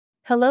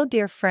Hello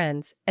dear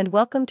friends, and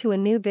welcome to a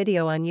new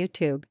video on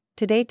YouTube.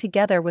 Today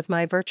together with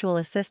my virtual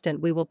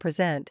assistant we will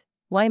present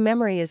why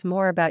memory is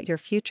more about your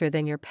future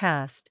than your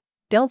past.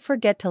 Don't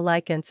forget to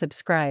like and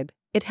subscribe,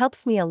 it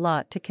helps me a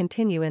lot to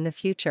continue in the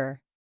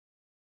future.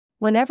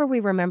 Whenever we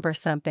remember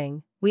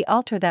something, we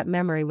alter that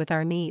memory with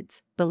our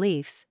needs,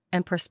 beliefs,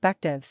 and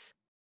perspectives.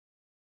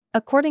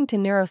 According to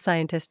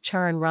neuroscientist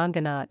Charan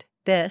Ranganathan,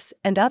 this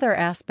and other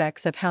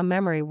aspects of how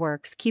memory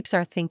works keeps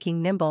our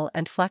thinking nimble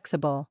and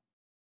flexible.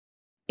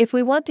 If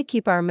we want to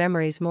keep our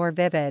memories more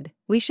vivid,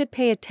 we should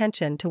pay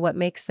attention to what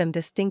makes them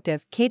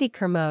distinctive. Katie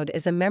Kermode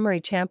is a memory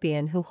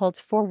champion who holds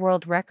 4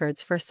 world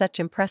records for such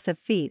impressive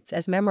feats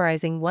as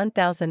memorizing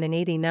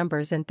 1,080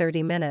 numbers in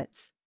 30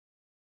 minutes.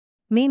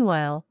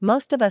 Meanwhile,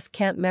 most of us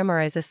can't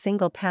memorize a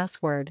single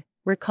password,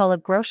 recall a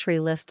grocery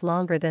list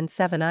longer than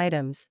 7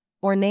 items,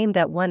 or name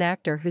that one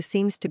actor who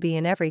seems to be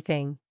in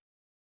everything.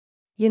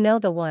 You know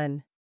the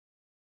one.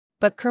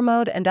 But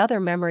Kermode and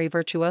other memory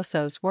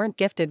virtuosos weren't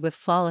gifted with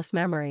flawless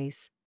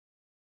memories.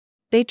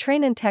 They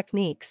train in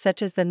techniques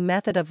such as the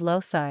method of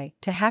loci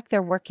to hack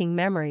their working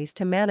memories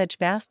to manage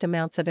vast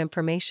amounts of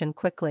information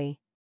quickly.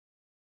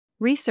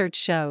 Research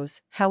shows,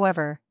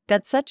 however,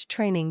 that such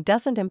training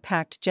doesn't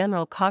impact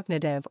general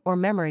cognitive or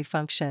memory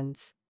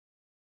functions.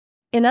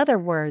 In other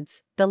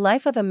words, the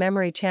life of a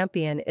memory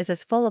champion is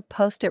as full of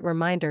post-it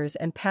reminders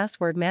and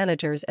password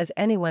managers as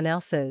anyone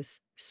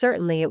else's.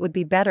 Certainly it would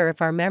be better if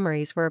our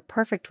memories were a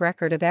perfect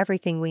record of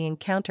everything we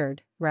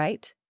encountered,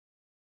 right?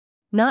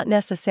 Not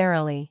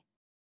necessarily.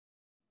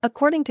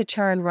 According to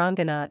Charan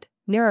Ranganathan,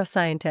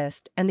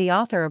 neuroscientist and the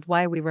author of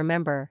Why We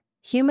Remember,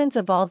 humans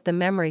evolved the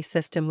memory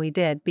system we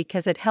did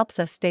because it helps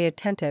us stay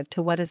attentive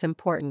to what is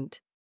important.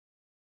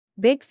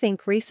 Big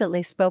Think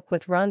recently spoke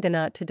with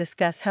Ranganathan to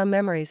discuss how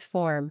memories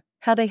form,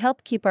 how they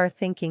help keep our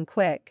thinking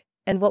quick,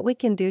 and what we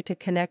can do to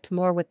connect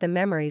more with the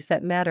memories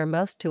that matter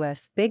most to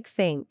us. Big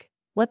Think,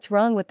 what's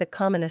wrong with the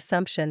common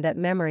assumption that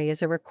memory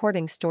is a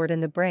recording stored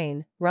in the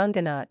brain?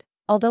 Ranganathan,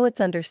 although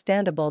it's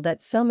understandable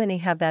that so many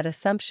have that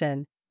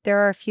assumption, there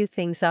are a few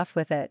things off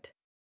with it.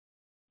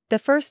 The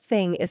first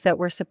thing is that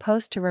we're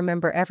supposed to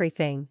remember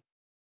everything.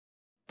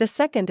 The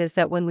second is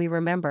that when we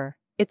remember,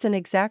 it's an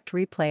exact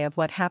replay of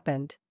what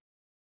happened.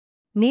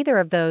 Neither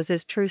of those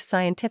is true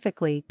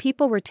scientifically.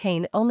 People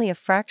retain only a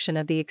fraction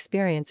of the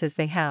experiences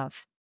they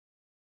have.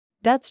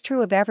 That's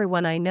true of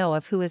everyone I know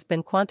of who has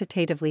been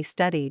quantitatively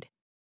studied.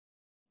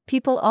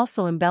 People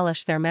also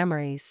embellish their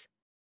memories.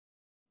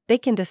 They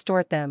can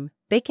distort them,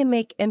 they can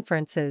make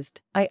inferences.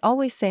 I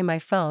always say my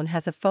phone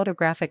has a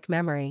photographic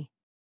memory.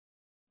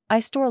 I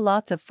store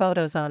lots of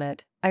photos on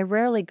it, I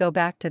rarely go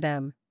back to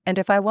them, and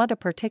if I want a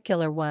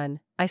particular one,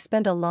 I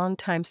spend a long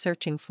time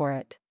searching for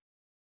it.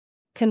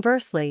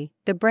 Conversely,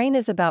 the brain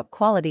is about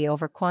quality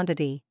over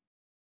quantity.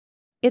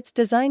 It's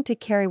designed to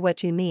carry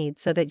what you need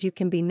so that you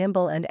can be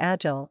nimble and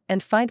agile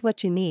and find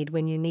what you need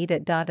when you need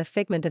it. A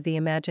figment of the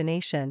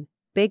imagination.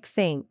 Big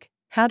Think,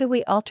 how do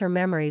we alter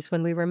memories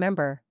when we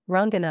remember?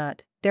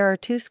 Ranganathan, there are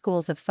 2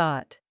 schools of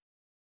thought.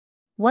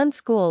 One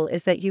school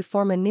is that you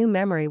form a new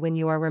memory when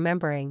you are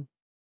remembering.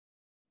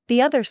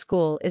 The other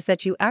school is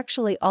that you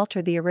actually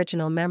alter the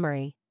original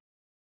memory.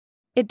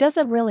 It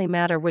doesn't really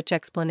matter which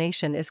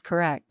explanation is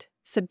correct,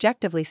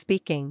 subjectively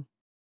speaking.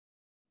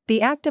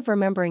 The act of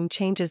remembering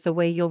changes the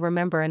way you'll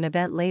remember an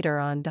event later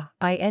on.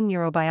 In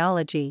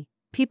neurobiology,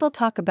 people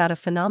talk about a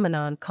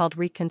phenomenon called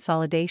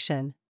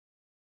reconsolidation.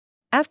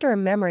 After a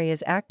memory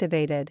is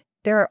activated,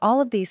 there are all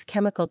of these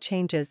chemical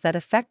changes that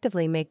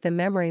effectively make the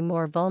memory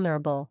more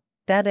vulnerable.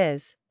 That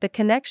is, the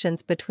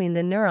connections between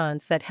the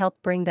neurons that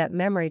help bring that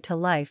memory to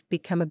life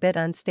become a bit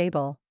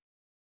unstable.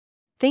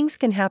 Things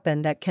can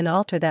happen that can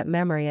alter that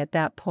memory at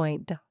that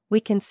point. We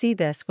can see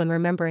this when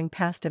remembering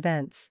past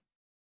events.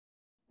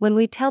 When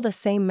we tell the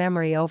same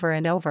memory over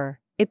and over,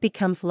 it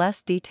becomes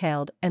less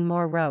detailed and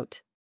more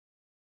rote.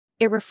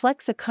 It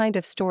reflects a kind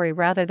of story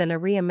rather than a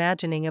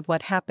reimagining of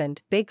what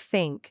happened. Big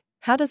Think,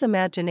 how does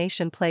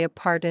imagination play a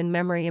part in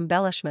memory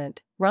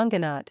embellishment?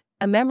 Ranganathan,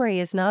 a memory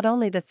is not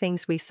only the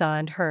things we saw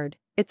and heard,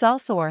 it's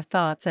also our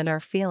thoughts and our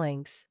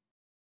feelings.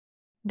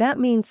 That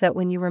means that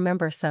when you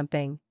remember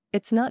something,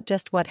 it's not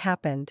just what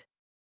happened.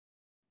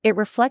 It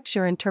reflects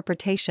your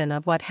interpretation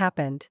of what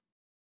happened.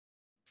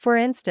 For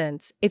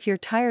instance, if you're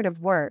tired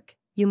of work,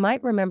 you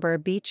might remember a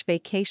beach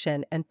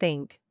vacation and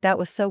think, that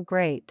was so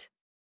great.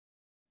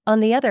 On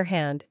the other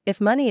hand,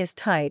 if money is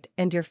tight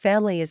and your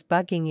family is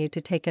bugging you to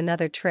take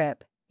another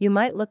trip, you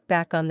might look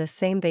back on the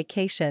same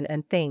vacation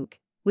and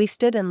think, we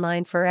stood in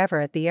line forever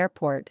at the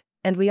airport,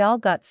 and we all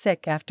got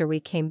sick after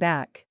we came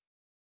back.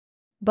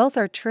 Both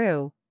are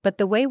true, but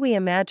the way we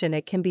imagine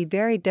it can be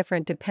very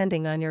different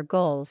depending on your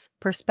goals,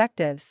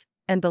 perspectives,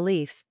 and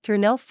beliefs, through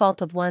no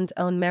fault of one's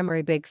own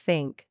memory. Big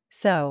Think,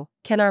 so,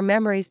 can our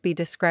memories be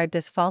described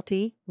as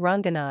faulty?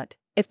 Ranganathan,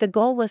 if the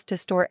goal was to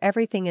store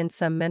everything in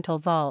some mental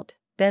vault,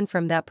 then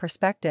from that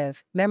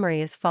perspective,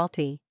 memory is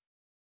faulty.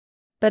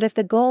 But if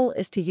the goal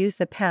is to use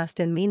the past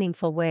in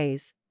meaningful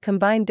ways,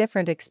 combine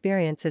different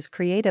experiences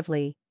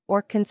creatively,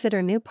 or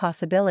consider new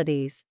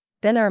possibilities,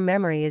 then our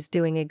memory is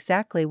doing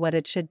exactly what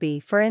it should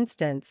be. For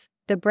instance,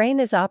 The brain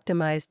is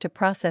optimized to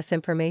process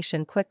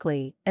information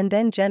quickly and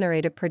then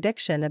generate a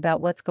prediction about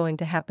what's going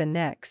to happen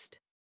next.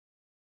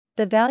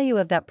 The value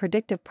of that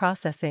predictive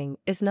processing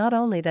is not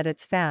only that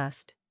it's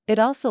fast, it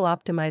also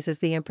optimizes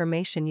the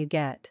information you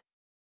get.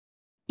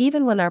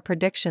 Even when our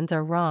predictions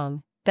are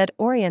wrong, that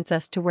orients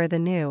us to where the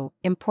new,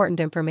 important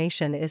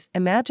information is.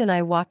 Imagine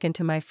I walk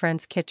into my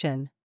friend's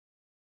kitchen.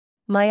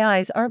 My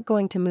eyes aren't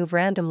going to move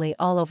randomly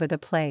all over the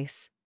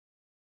place.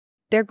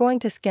 They're going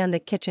to scan the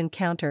kitchen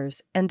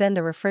counters and then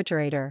the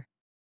refrigerator.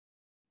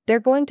 They're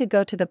going to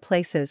go to the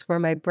places where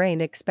my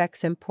brain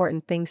expects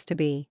important things to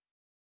be.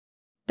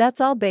 That's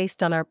all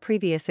based on our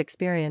previous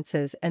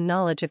experiences and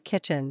knowledge of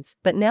kitchens.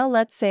 But now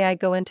let's say I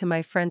go into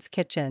my friend's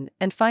kitchen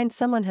and find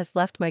someone has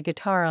left my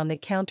guitar on the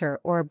counter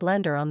or a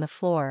blender on the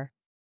floor.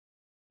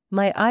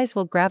 My eyes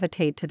will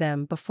gravitate to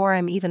them before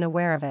I'm even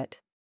aware of it.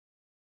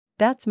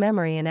 That's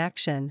memory in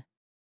action.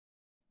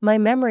 My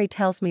memory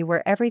tells me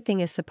where everything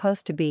is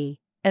supposed to be,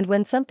 and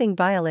when something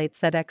violates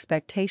that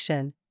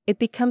expectation, it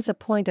becomes a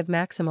point of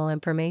maximal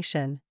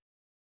information.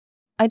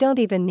 I don't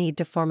even need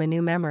to form a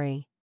new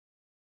memory.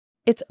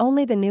 It's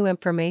only the new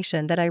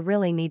information that I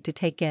really need to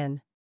take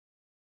in.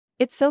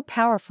 It's so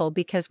powerful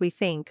because we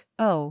think,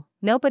 oh,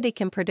 nobody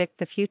can predict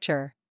the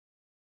future.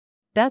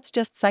 That's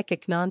just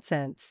psychic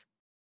nonsense.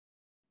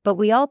 But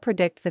we all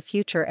predict the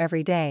future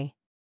every day.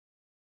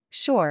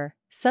 Sure,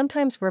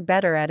 sometimes we're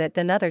better at it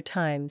than other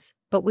times,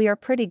 but we are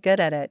pretty good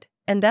at it,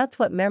 and that's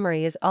what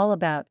memory is all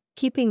about,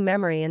 keeping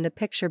memory in the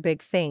picture.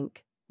 Big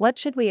think, what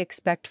should we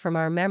expect from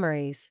our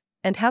memories,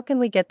 and how can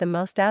we get the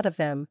most out of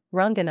them?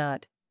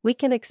 Ranganat, we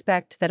can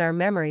expect that our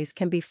memories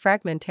can be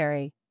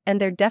fragmentary, and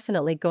they're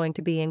definitely going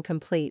to be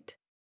incomplete.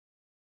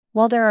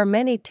 While there are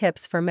many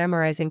tips for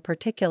memorizing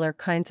particular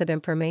kinds of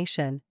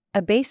information,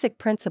 a basic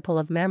principle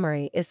of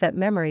memory is that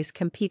memories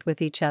compete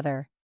with each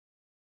other.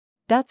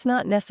 That's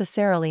not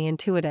necessarily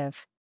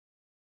intuitive.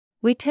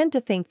 We tend to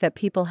think that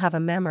people have a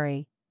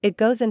memory, it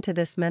goes into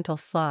this mental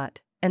slot,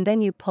 and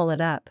then you pull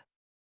it up.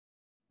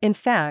 In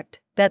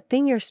fact, that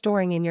thing you're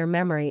storing in your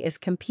memory is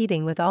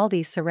competing with all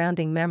these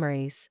surrounding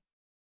memories.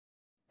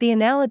 The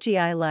analogy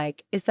I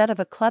like is that of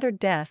a cluttered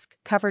desk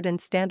covered in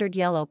standard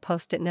yellow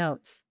post-it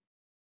notes.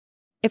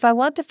 If I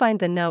want to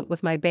find the note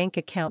with my bank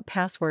account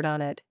password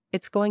on it,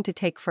 it's going to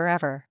take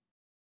forever.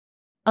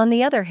 On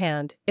the other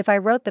hand, if I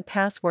wrote the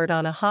password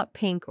on a hot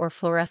pink or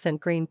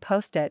fluorescent green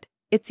post-it,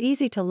 it's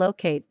easy to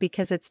locate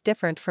because it's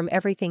different from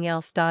everything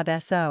else.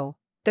 So,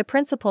 the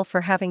principle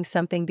for having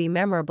something be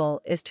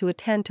memorable is to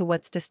attend to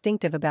what's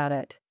distinctive about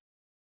it.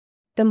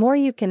 The more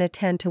you can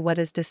attend to what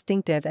is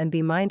distinctive and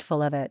be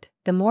mindful of it,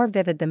 the more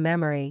vivid the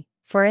memory.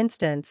 For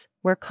instance,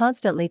 we're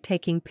constantly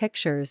taking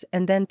pictures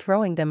and then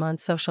throwing them on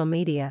social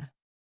media.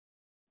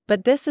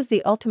 But this is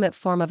the ultimate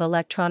form of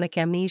electronic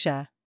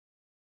amnesia.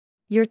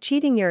 You're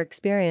cheating your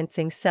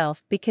experiencing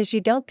self because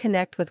you don't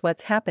connect with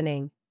what's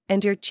happening,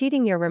 and you're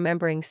cheating your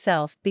remembering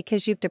self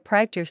because you've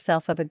deprived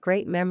yourself of a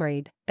great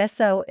memory.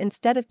 So,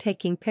 instead of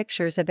taking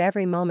pictures of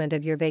every moment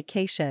of your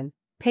vacation,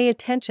 pay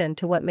attention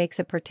to what makes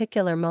a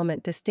particular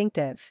moment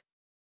distinctive.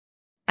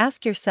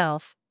 Ask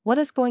yourself, what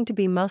is going to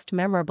be most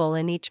memorable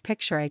in each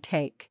picture I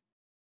take?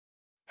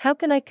 How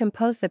can I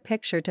compose the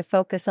picture to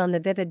focus on the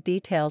vivid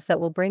details that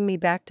will bring me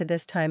back to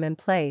this time and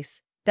place?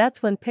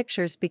 That's when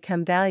pictures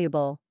become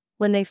valuable,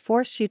 when they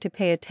force you to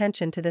pay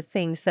attention to the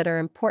things that are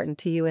important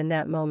to you in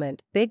that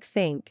moment. Big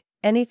think,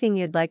 anything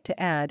you'd like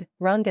to add?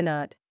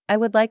 Ranganat, I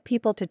would like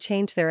people to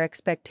change their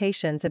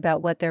expectations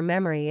about what their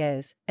memory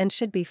is and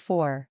should be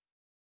for.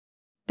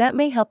 That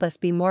may help us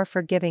be more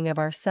forgiving of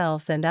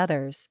ourselves and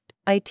others.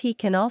 It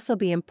can also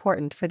be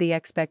important for the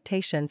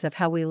expectations of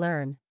how we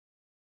learn.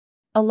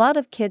 A lot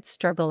of kids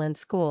struggle in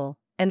school,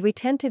 and we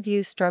tend to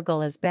view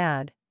struggle as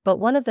bad, but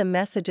one of the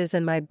messages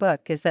in my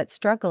book is that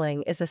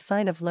struggling is a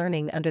sign of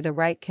learning under the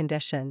right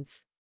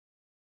conditions.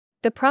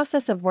 The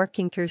process of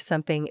working through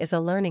something is a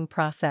learning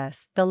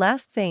process. The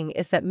last thing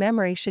is that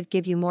memory should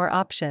give you more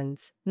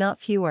options,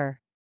 not fewer.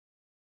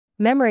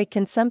 Memory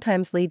can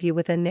sometimes leave you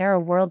with a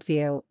narrow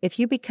worldview if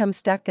you become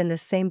stuck in the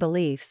same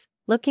beliefs,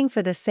 looking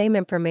for the same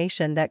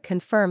information that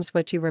confirms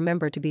what you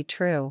remember to be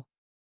true.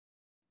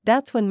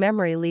 That's when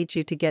memory leads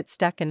you to get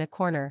stuck in a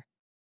corner.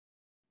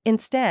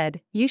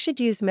 Instead, you should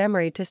use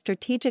memory to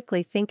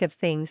strategically think of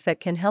things that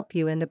can help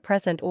you in the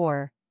present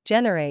or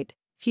generate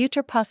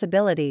future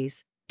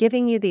possibilities,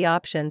 giving you the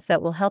options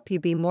that will help you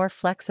be more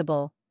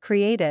flexible,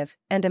 creative,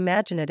 and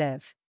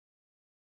imaginative.